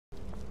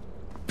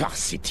Par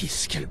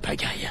Sithis, quelle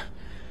pagaille.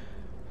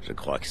 Je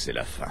crois que c'est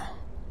la fin.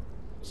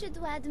 Je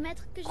dois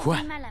admettre que j'ai Quoi?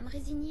 du mal à me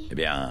résigner. Eh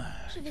bien,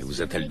 Je vais que vous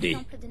suivre a-t-elle dit?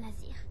 l'exemple de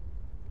Nazir.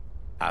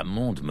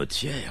 Amont de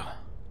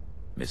moitière?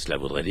 Mais cela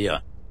voudrait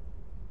dire...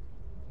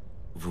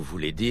 Vous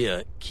voulez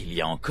dire qu'il y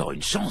a encore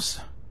une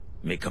chance?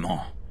 Mais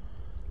comment?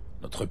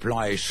 Notre plan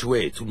a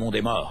échoué, tout le monde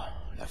est mort.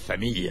 La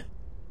famille...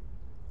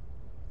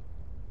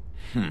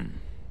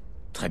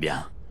 Très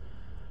bien.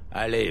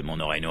 Allez,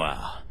 mon oreille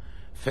noire.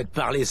 Faites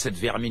parler cette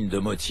vermine de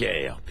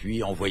moitière,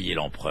 puis envoyez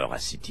l'empereur à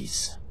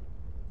Sithis.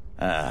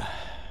 Ah,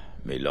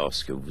 mais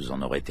lorsque vous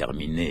en aurez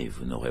terminé,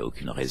 vous n'aurez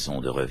aucune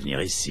raison de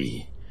revenir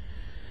ici.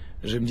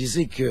 Je me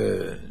disais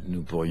que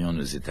nous pourrions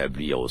nous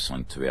établir au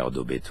sanctuaire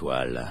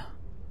d'Aube-Étoile.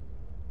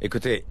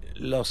 Écoutez,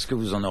 lorsque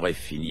vous en aurez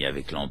fini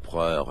avec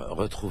l'empereur,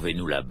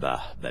 retrouvez-nous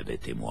là-bas,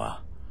 Babette et moi.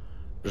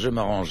 Je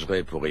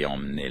m'arrangerai pour y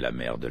emmener la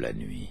mère de la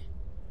nuit.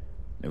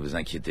 Ne vous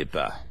inquiétez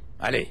pas.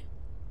 Allez!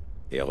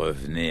 Et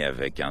revenez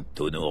avec un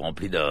tonneau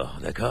rempli d'or,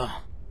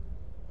 d'accord?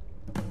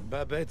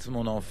 Babette,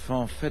 mon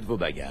enfant, faites vos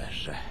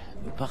bagages.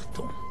 Nous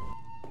partons.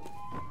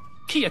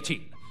 Qu'y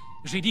a-t-il?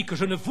 J'ai dit que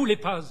je ne voulais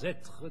pas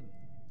être...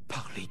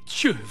 Par les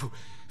dieux,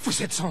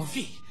 vous êtes en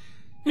vie.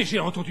 Mais j'ai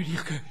entendu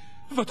dire que...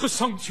 Votre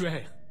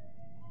sanctuaire...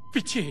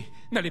 Pitié,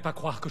 n'allez pas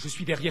croire que je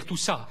suis derrière tout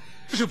ça.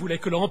 Je voulais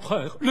que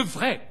l'empereur, le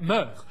vrai,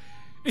 meure.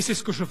 Et c'est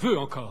ce que je veux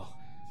encore.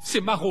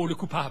 C'est Marot le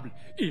coupable.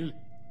 Il...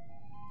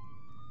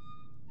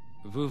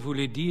 Vous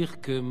voulez dire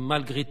que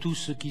malgré tout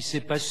ce qui s'est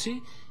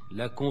passé,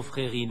 la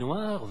Confrérie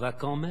Noire va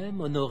quand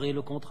même honorer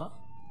le contrat?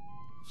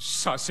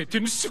 Ça, c'est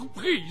une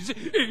surprise,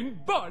 et une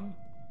bonne!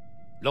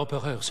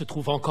 L'empereur se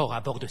trouve encore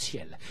à bord de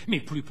Ciel, mais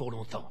plus pour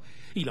longtemps.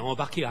 Il a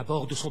embarqué à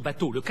bord de son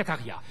bateau, le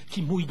Cataria,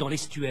 qui mouille dans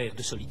l'estuaire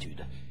de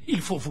Solitude. Il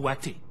faut vous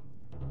hâter.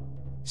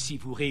 Si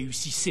vous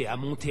réussissez à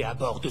monter à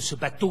bord de ce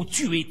bateau,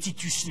 tuez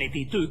Titus Né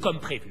des deux comme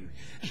prévu.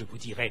 Je vous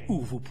dirai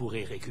où vous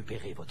pourrez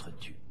récupérer votre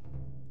dû.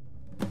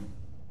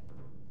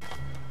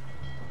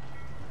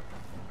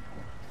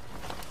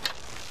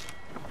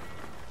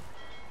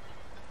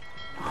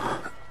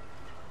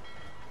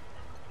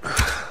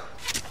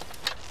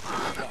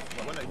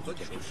 Voilà une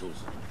quelque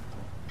chose.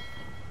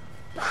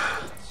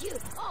 Dieu,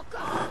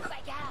 encore une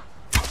bagarre.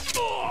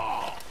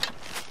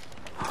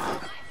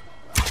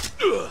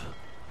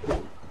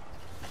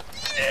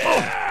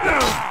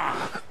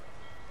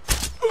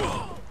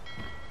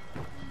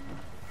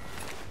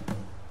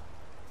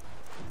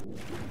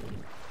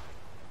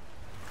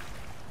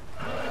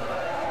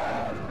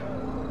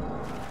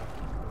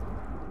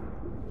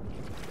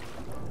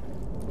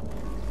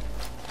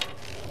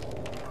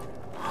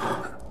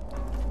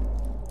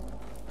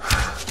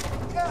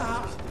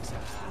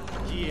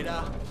 Qui est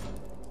là?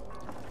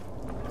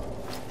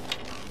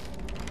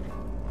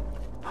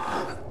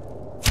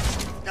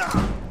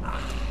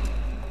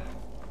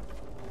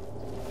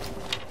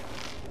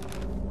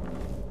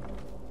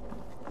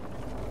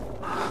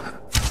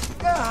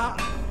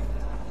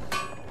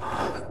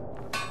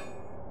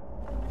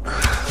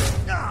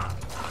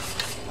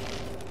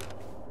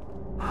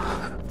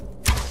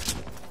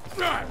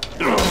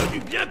 Du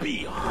bien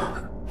pire.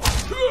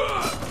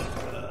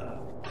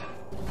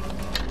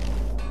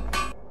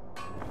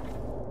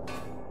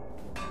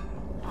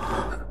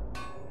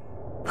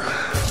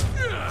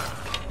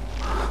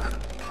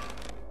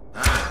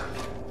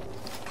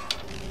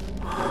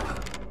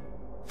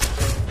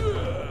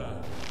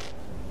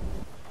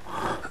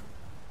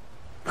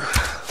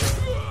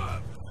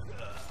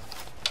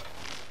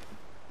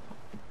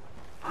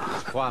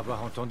 Je crois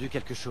avoir entendu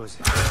quelque chose.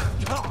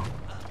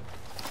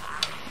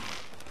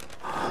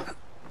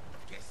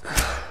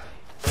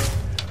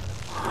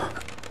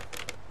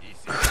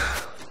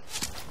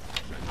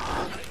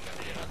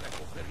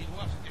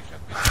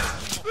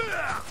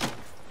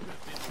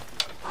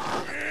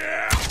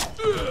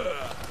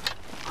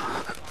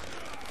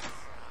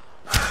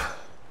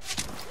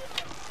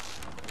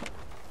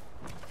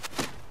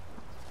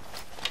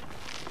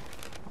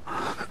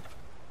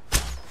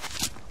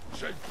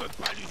 Je ne peux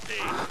pas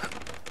lutter.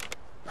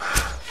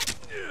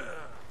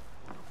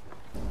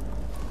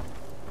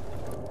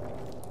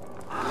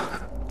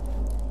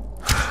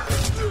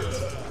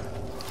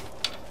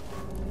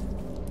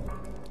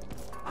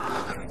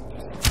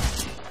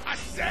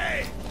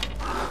 Assez.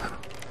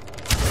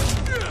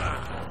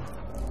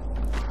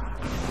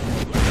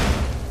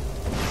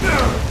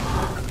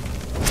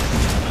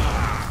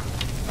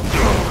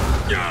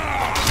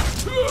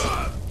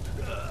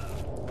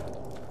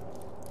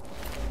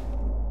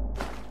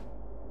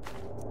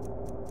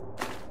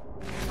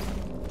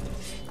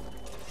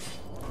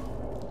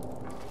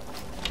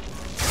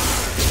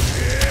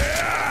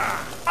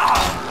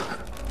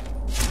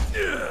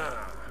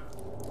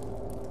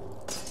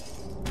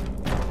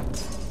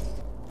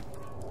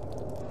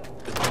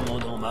 Le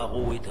commandant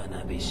Marot est un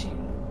imbécile.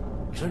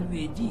 Je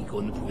lui ai dit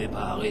qu'on ne pouvait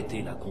pas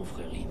arrêter la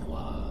Confrérie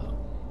Noire.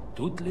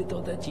 Toutes les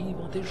tentatives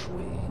ont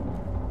échoué.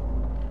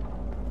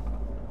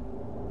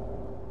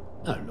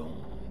 Allons,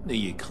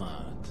 n'ayez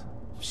crainte.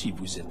 Si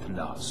vous êtes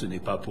là, ce n'est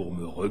pas pour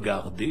me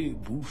regarder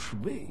bouche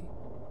bée.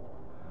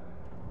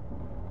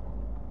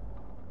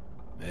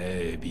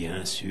 Mais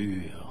bien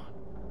sûr,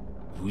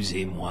 vous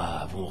et moi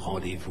avons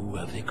rendez-vous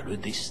avec le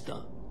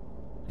destin.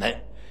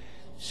 Mais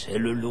c'est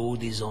le lot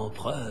des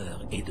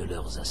empereurs et de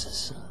leurs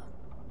assassins.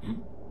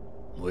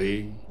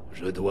 Oui,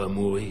 je dois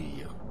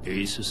mourir,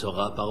 et ce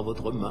sera par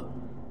votre main.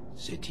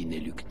 C'est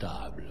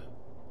inéluctable.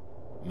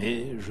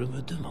 Mais je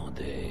me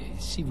demandais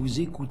si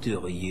vous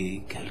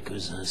écouteriez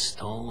quelques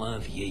instants un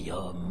vieil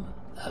homme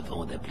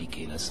avant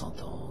d'appliquer la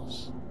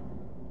sentence.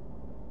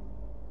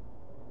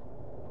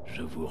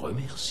 Je vous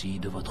remercie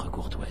de votre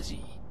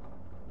courtoisie.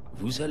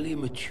 Vous allez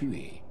me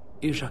tuer,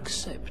 et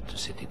j'accepte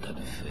cet état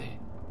de fait.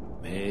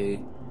 Mais,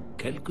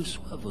 quel que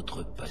soit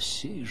votre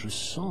passé, je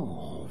sens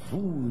en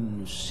vous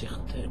une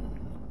certaine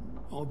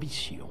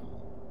ambition.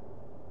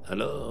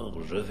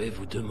 Alors, je vais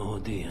vous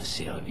demander un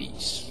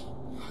service.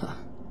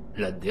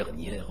 La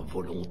dernière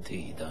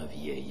volonté d'un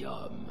vieil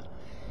homme.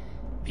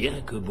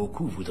 Bien que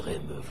beaucoup voudraient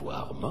me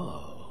voir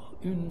mort,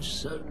 une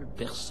seule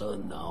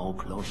personne a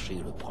enclenché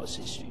le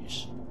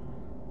processus.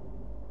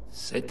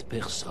 Cette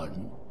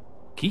personne,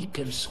 qui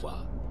qu'elle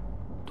soit,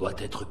 doit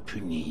être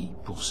punie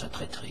pour sa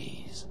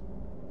traîtrise.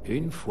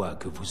 Une fois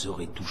que vous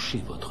aurez touché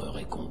votre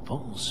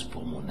récompense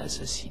pour mon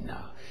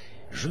assassinat,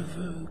 je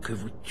veux que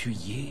vous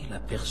tuiez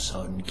la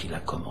personne qui l'a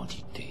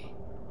commandité.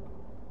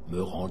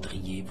 Me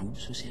rendriez-vous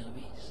ce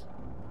service?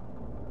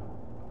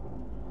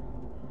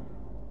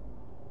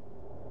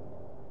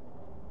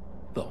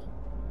 Bon,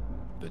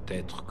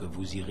 peut-être que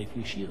vous y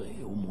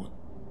réfléchirez au moins.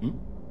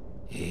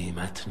 Et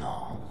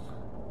maintenant,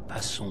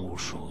 passons aux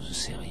choses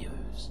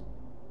sérieuses.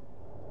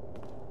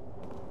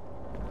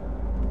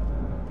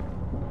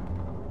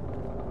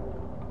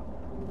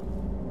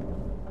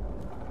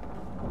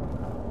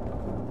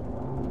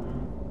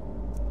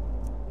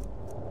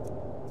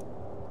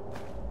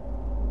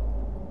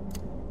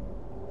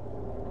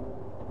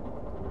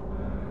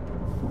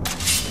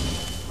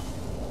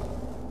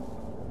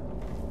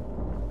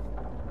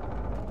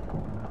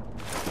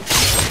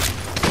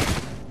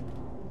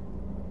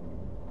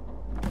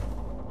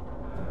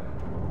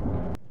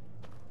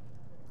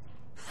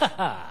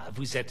 Ah,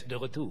 vous êtes de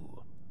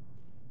retour.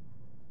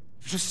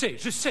 Je sais,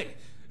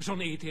 j'en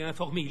ai été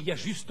informé il y a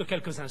juste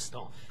quelques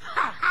instants.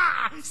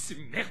 C'est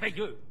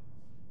merveilleux.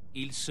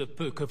 Il se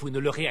peut que vous ne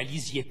le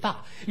réalisiez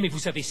pas, mais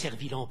vous avez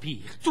servi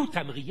l'Empire, tout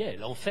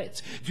Amriel en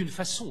fait, d'une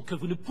façon que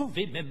vous ne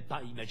pouvez même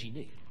pas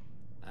imaginer.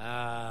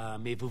 Ah,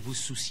 mais vous vous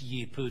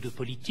souciez peu de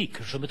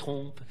politique, je me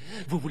trompe.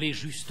 Vous voulez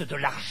juste de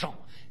l'argent,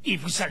 et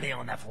vous allez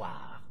en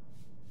avoir.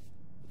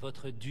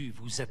 Votre dû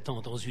vous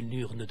attend dans une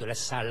urne de la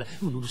salle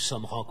où nous nous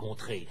sommes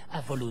rencontrés, à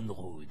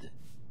Volonrood.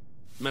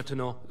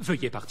 Maintenant,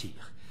 veuillez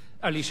partir.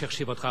 Allez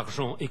chercher votre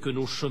argent et que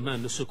nos chemins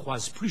ne se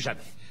croisent plus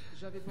jamais.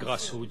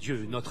 Grâce aux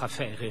dieux, notre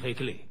affaire est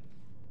réglée.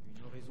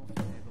 Une oraison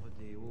funèbre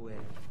des hauts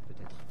elfes,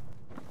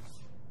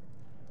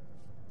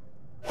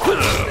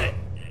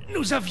 peut-être.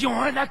 Nous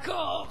avions un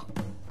accord!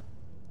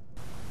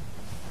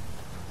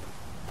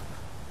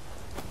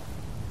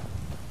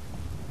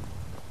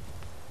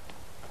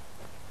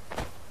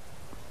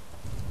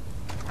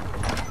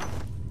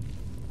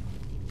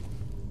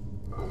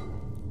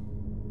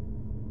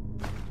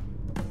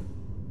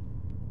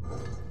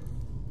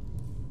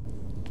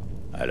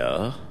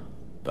 Alors,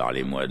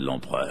 parlez-moi de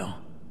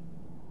l'empereur.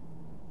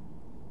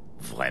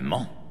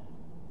 Vraiment?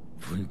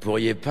 Vous ne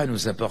pourriez pas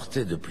nous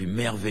apporter de plus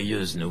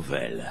merveilleuses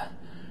nouvelles?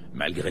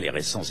 Malgré les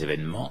récents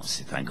événements,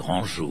 c'est un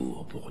grand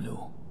jour pour nous.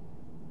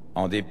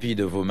 En dépit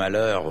de vos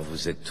malheurs,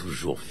 vous êtes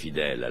toujours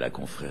fidèles à la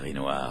Confrérie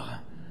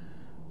Noire.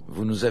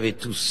 Vous nous avez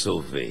tous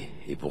sauvés,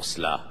 et pour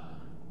cela,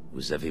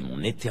 vous avez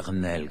mon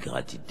éternelle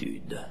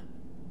gratitude.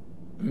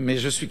 Mais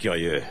je suis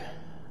curieux.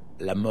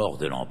 La mort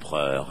de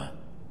l'empereur...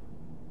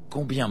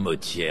 Combien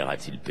moiter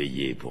a-t-il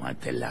payé pour un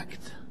tel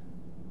acte?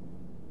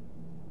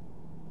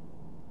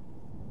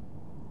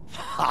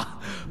 Ah,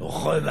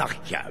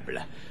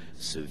 remarquable.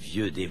 Ce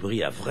vieux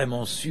débris a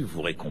vraiment su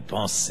vous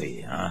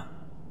récompenser, hein?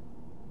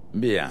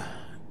 Bien,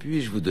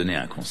 puis-je vous donner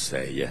un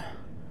conseil?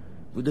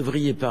 Vous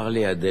devriez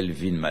parler à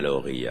Delvin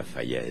Mallory à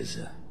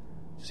Fayez.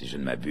 Si je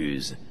ne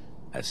m'abuse,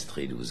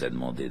 Astrid vous a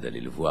demandé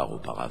d'aller le voir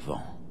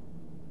auparavant.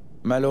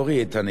 Mallory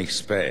est un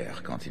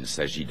expert quand il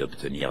s'agit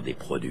d'obtenir des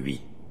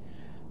produits.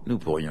 Nous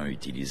pourrions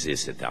utiliser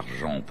cet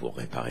argent pour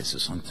réparer ce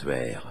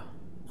sanctuaire,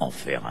 en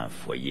faire un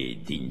foyer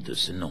digne de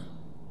ce nom,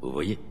 vous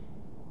voyez?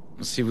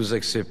 Si vous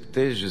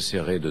acceptez,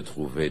 j'essaierai de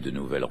trouver de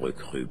nouvelles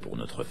recrues pour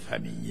notre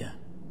famille.